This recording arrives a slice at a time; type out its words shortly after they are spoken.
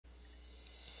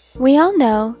We all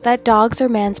know that dogs are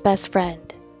man's best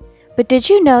friend, but did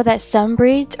you know that some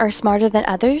breeds are smarter than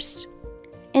others?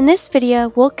 In this video,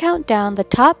 we'll count down the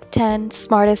top 10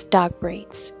 smartest dog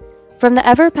breeds, from the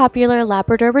ever-popular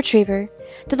Labrador Retriever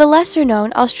to the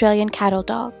lesser-known Australian Cattle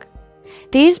Dog.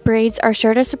 These breeds are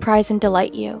sure to surprise and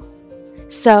delight you.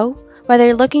 So, whether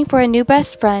you're looking for a new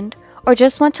best friend or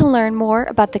just want to learn more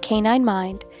about the canine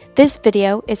mind, this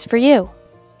video is for you.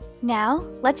 Now,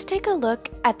 let's take a look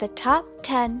at the top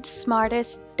 10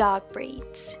 smartest dog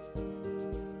breeds.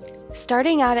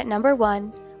 Starting out at number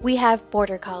 1, we have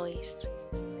Border Collies.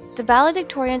 The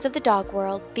valedictorians of the dog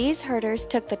world, these herders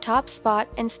took the top spot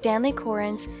in Stanley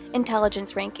Coren's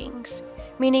intelligence rankings,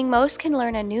 meaning most can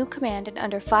learn a new command in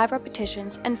under 5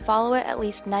 repetitions and follow it at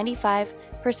least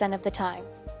 95% of the time.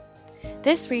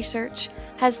 This research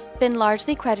has been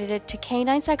largely credited to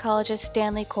canine psychologist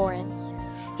Stanley Coren.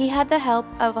 He had the help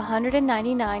of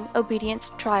 199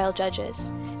 obedience trial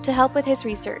judges to help with his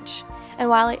research, and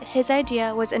while his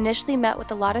idea was initially met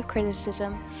with a lot of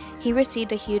criticism, he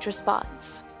received a huge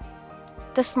response.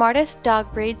 The smartest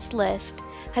dog breeds list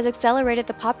has accelerated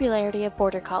the popularity of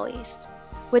Border Collies.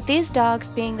 With these dogs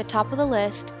being the top of the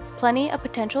list, plenty of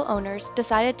potential owners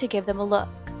decided to give them a look.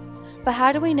 But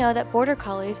how do we know that Border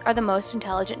Collies are the most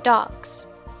intelligent dogs?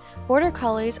 Border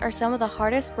Collies are some of the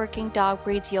hardest working dog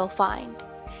breeds you'll find.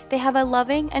 They have a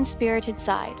loving and spirited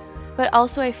side, but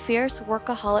also a fierce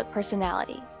workaholic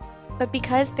personality. But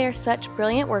because they're such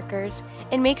brilliant workers,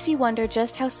 it makes you wonder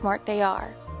just how smart they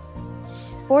are.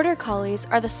 Border Collies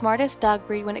are the smartest dog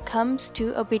breed when it comes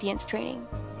to obedience training.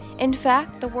 In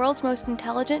fact, the world's most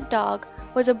intelligent dog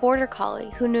was a Border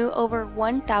Collie who knew over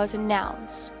 1,000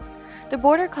 nouns. The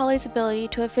Border Collie's ability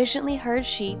to efficiently herd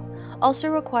sheep also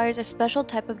requires a special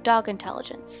type of dog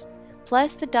intelligence.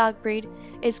 Plus, the dog breed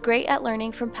is great at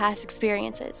learning from past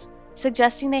experiences,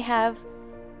 suggesting they have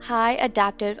high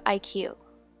adaptive IQ.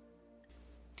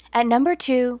 At number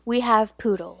 2, we have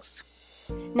Poodles.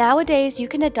 Nowadays, you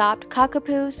can adopt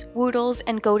Cockapoos, Woodles,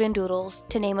 and Golden Doodles,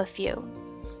 to name a few.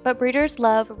 But breeders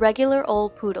love regular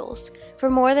old poodles for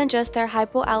more than just their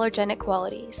hypoallergenic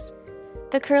qualities.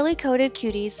 The curly-coated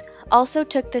cuties also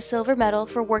took the silver medal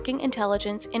for working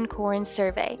intelligence in Coren's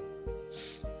survey.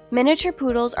 Miniature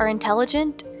poodles are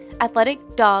intelligent, athletic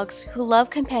dogs who love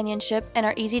companionship and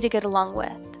are easy to get along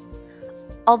with.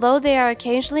 Although they are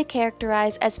occasionally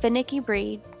characterized as finicky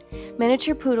breed,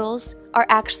 miniature poodles are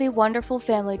actually wonderful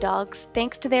family dogs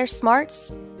thanks to their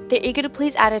smarts, their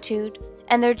eager-to-please attitude,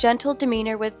 and their gentle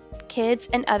demeanor with kids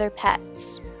and other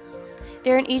pets.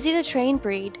 They're an easy-to-train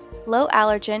breed, low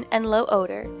allergen and low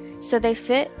odor, so they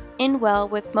fit in well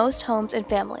with most homes and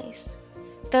families.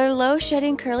 Their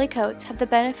low-shedding curly coats have the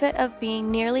benefit of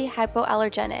being nearly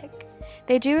hypoallergenic.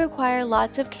 They do require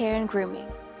lots of care and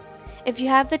grooming. If you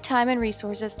have the time and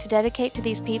resources to dedicate to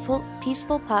these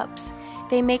peaceful pups,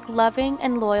 they make loving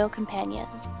and loyal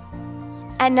companions.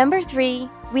 At number 3,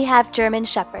 we have German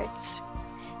Shepherds.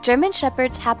 German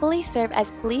Shepherds happily serve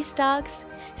as police dogs,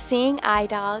 seeing eye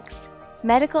dogs,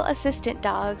 medical assistant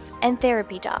dogs, and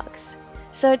therapy dogs.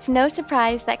 So it's no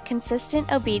surprise that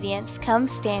consistent obedience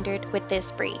comes standard with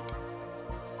this breed.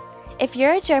 If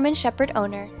you're a German Shepherd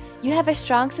owner, you have a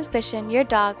strong suspicion your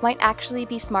dog might actually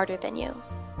be smarter than you.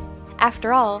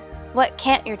 After all, what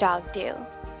can't your dog do?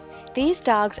 These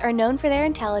dogs are known for their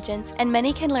intelligence, and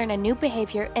many can learn a new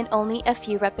behavior in only a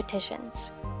few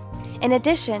repetitions. In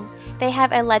addition, they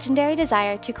have a legendary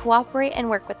desire to cooperate and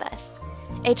work with us,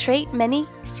 a trait many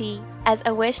see as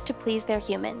a wish to please their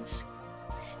humans.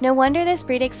 No wonder this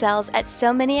breed excels at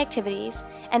so many activities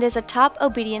and is a top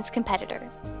obedience competitor.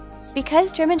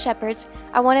 Because German Shepherds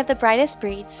are one of the brightest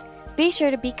breeds, be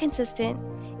sure to be consistent,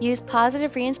 use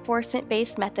positive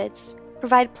reinforcement-based methods,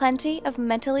 provide plenty of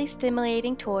mentally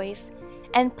stimulating toys,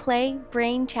 and play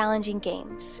brain-challenging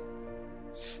games.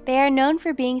 They are known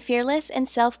for being fearless and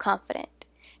self-confident.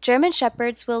 German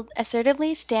Shepherds will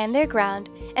assertively stand their ground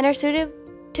and are suited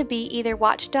to be either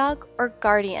watchdog or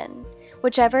guardian,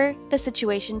 whichever the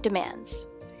situation demands.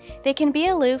 They can be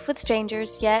aloof with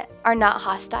strangers, yet are not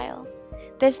hostile.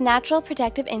 This natural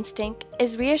protective instinct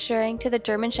is reassuring to the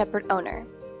German Shepherd owner,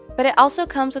 but it also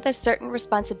comes with a certain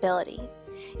responsibility.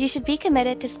 You should be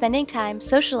committed to spending time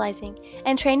socializing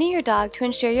and training your dog to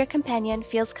ensure your companion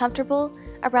feels comfortable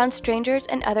around strangers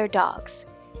and other dogs.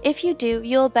 If you do,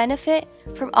 you'll benefit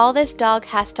from all this dog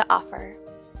has to offer.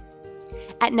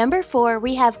 At number 4,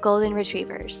 we have Golden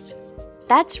Retrievers.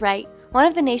 That's right, one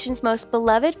of the nation's most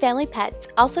beloved family pets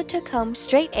also took home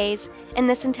straight A's in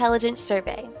this intelligence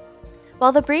survey.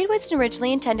 While the breed was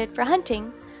originally intended for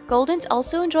hunting, Goldens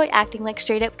also enjoy acting like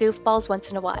straight-up goofballs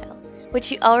once in a while, which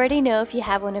you already know if you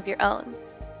have one of your own.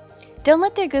 Don't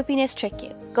let their goofiness trick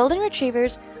you. Golden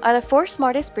Retrievers are the fourth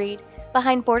smartest breed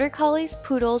behind Border Collies,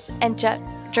 Poodles, and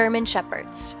German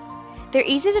Shepherds. They're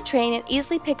easy to train and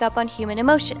easily pick up on human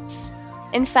emotions.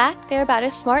 In fact, they're about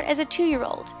as smart as a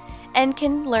 2-year-old and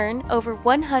can learn over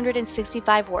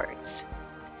 165 words.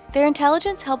 Their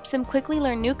intelligence helps them quickly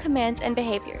learn new commands and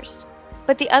behaviors.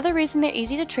 But the other reason they're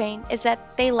easy to train is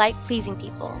that they like pleasing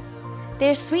people.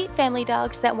 They're sweet family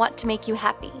dogs that want to make you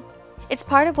happy. It's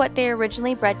part of what they were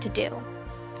originally bred to do.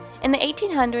 In the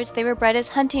 1800s, they were bred as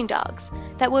hunting dogs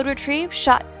that would retrieve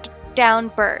shot down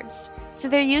birds, so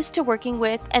they're used to working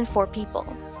with and for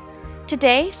people.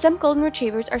 Today, some Golden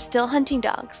Retrievers are still hunting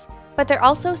dogs, but they're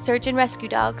also search and rescue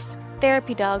dogs,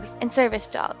 therapy dogs, and service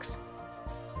dogs.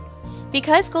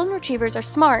 Because Golden Retrievers are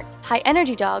smart,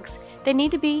 high-energy dogs, they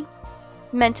need to be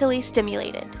mentally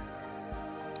stimulated.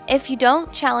 If you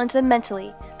don't challenge them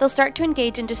mentally, they'll start to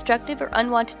engage in destructive or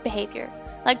unwanted behavior,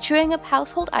 like chewing up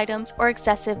household items or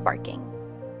excessive barking.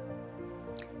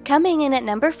 Coming in at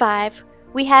number 5,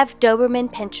 we have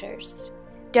Doberman Pinschers.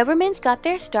 Dobermans got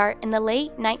their start in the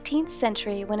late 19th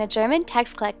century when a German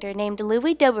tax collector named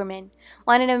Louis Doberman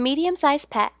wanted a medium-sized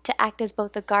pet to act as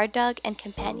both a guard dog and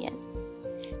companion.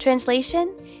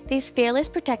 Translation: these fearless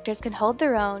protectors can hold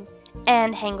their own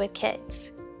and hang with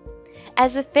kids.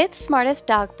 As the 5th smartest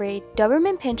dog breed,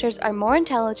 Doberman Pinschers are more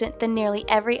intelligent than nearly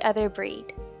every other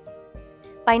breed.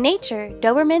 By nature,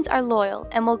 Dobermans are loyal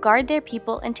and will guard their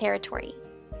people and territory.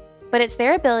 But it's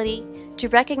their ability to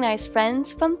recognize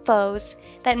friends from foes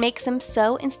that makes them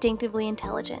so instinctively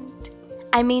intelligent.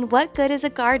 I mean, what good is a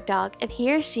guard dog if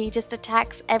he or she just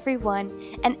attacks everyone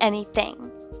and anything?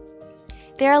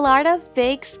 There are a lot of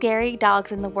big, scary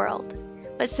dogs in the world,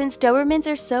 but since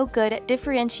Dobermans are so good at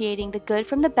differentiating the good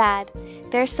from the bad,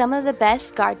 they're some of the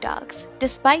best guard dogs.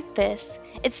 Despite this,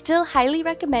 it's still highly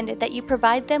recommended that you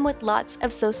provide them with lots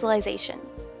of socialization.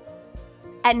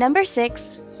 At number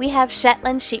 6, we have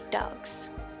Shetland Sheepdogs.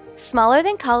 Smaller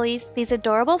than collies, these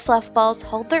adorable fluffballs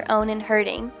hold their own in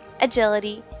herding,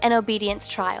 agility, and obedience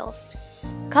trials.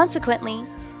 Consequently,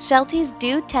 Shelties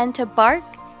do tend to bark,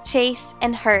 chase,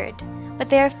 and herd, but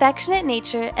their affectionate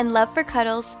nature and love for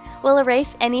cuddles will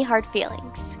erase any hard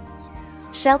feelings.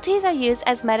 Shelties are used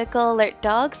as medical alert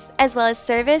dogs, as well as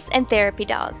service and therapy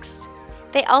dogs.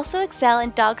 They also excel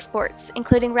in dog sports,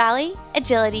 including rally,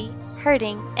 agility,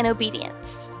 herding, and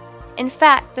obedience. In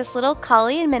fact, this little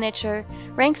collie in miniature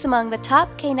ranks among the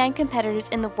top canine competitors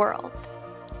in the world.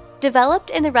 Developed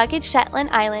in the rugged Shetland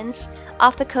Islands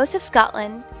off the coast of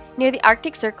Scotland, near the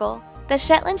Arctic Circle, the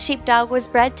Shetland Sheepdog was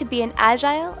bred to be an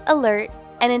agile, alert,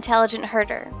 and intelligent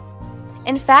herder.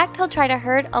 In fact, he'll try to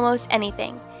herd almost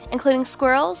anything, including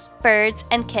squirrels, birds,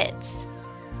 and kids.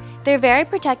 They're very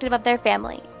protective of their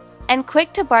family, and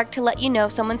quick to bark to let you know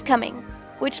someone's coming,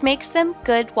 which makes them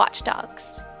good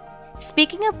watchdogs.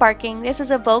 Speaking of barking, this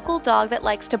is a vocal dog that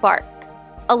likes to bark.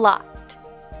 A lot.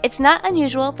 It's not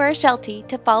unusual for a Sheltie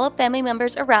to follow family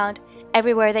members around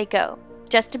everywhere they go,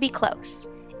 just to be close.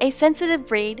 A sensitive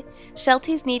breed,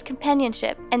 Shelties need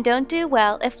companionship and don't do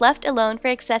well if left alone for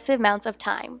excessive amounts of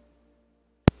time.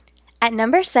 At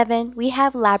number 7, we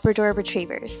have Labrador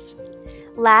Retrievers.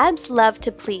 Labs love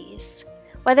to please.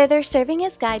 Whether they're serving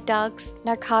as guide dogs,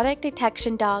 narcotic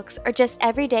detection dogs, or just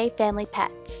everyday family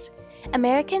pets,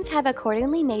 Americans have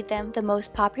accordingly made them the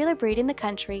most popular breed in the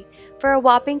country for a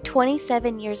whopping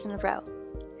 27 years in a row.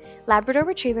 Labrador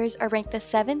Retrievers are ranked the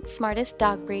 7th smartest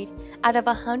dog breed out of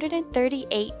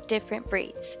 138 different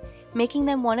breeds, making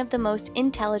them one of the most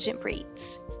intelligent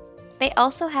breeds. They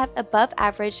also have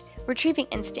above-average retrieving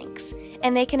instincts,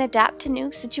 and they can adapt to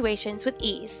new situations with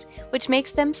ease, which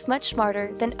makes them much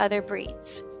smarter than other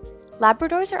breeds.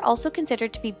 Labradors are also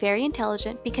considered to be very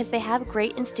intelligent because they have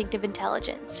great instinctive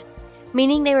intelligence,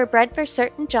 meaning they were bred for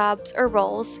certain jobs or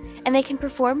roles, and they can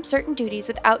perform certain duties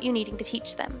without you needing to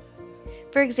teach them.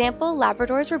 For example,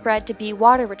 Labradors were bred to be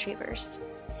water retrievers.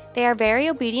 They are very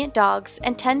obedient dogs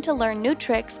and tend to learn new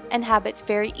tricks and habits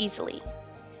very easily.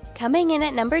 Coming in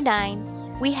at number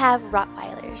 9, we have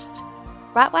Rottweilers.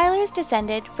 Rottweilers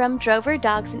descended from drover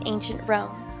dogs in ancient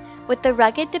Rome, with the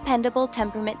rugged, dependable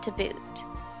temperament to boot.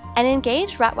 An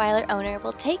engaged Rottweiler owner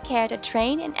will take care to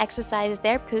train and exercise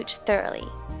their pooch thoroughly,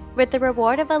 with the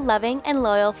reward of a loving and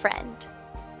loyal friend.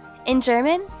 In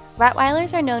German,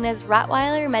 Rottweilers are known as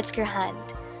Rottweiler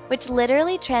Metzgerhund, which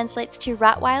literally translates to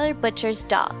Rottweiler Butcher's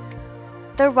Dog.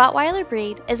 The Rottweiler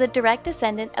breed is a direct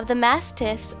descendant of the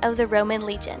Mastiffs of the Roman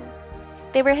legion.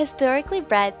 They were historically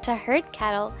bred to herd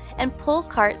cattle and pull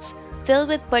carts filled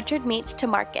with butchered meats to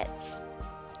markets.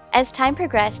 As time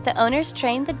progressed, the owners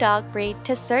trained the dog breed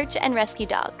to search and rescue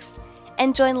dogs,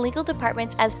 and joined legal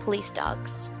departments as police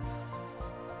dogs.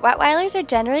 Rottweilers are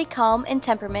generally calm in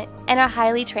temperament and are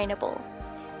highly trainable.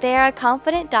 They are a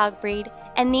confident dog breed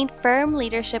and need firm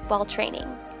leadership while training.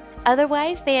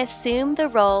 Otherwise, they assume the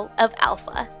role of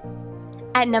alpha.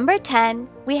 At number 10,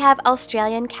 we have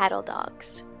Australian cattle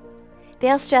dogs. The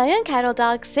Australian cattle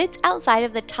dog sits outside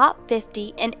of the top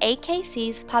 50 in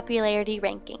AKC's popularity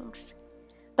rankings.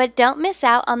 But don't miss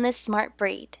out on this smart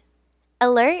breed.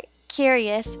 Alert,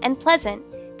 curious, and pleasant,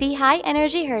 the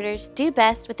high-energy herders do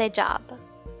best with a job.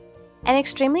 An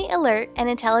extremely alert and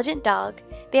intelligent dog,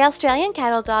 the Australian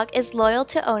cattle dog is loyal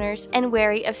to owners and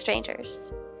wary of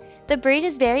strangers. The breed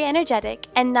is very energetic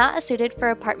and not suited for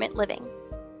apartment living.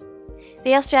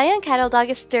 The Australian cattle dog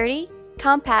is sturdy,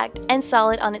 compact, and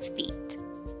solid on its feet.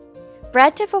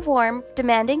 Bred to perform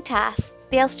demanding tasks,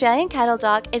 the Australian cattle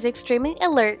dog is extremely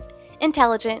alert,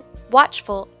 intelligent,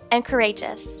 watchful, and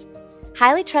courageous.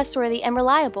 Highly trustworthy and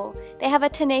reliable, they have a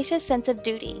tenacious sense of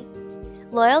duty.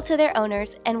 Loyal to their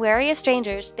owners and wary of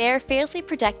strangers, they are fiercely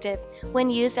protective when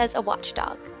used as a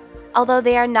watchdog, although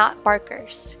they are not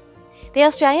barkers. The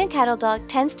Australian cattle dog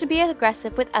tends to be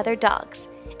aggressive with other dogs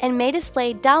and may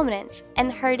display dominance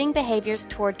and herding behaviors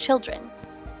toward children.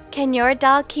 Can your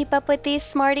dog keep up with these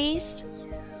smarties?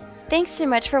 Thanks so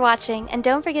much for watching, and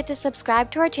don't forget to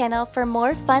subscribe to our channel for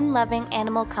more fun-loving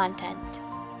animal content.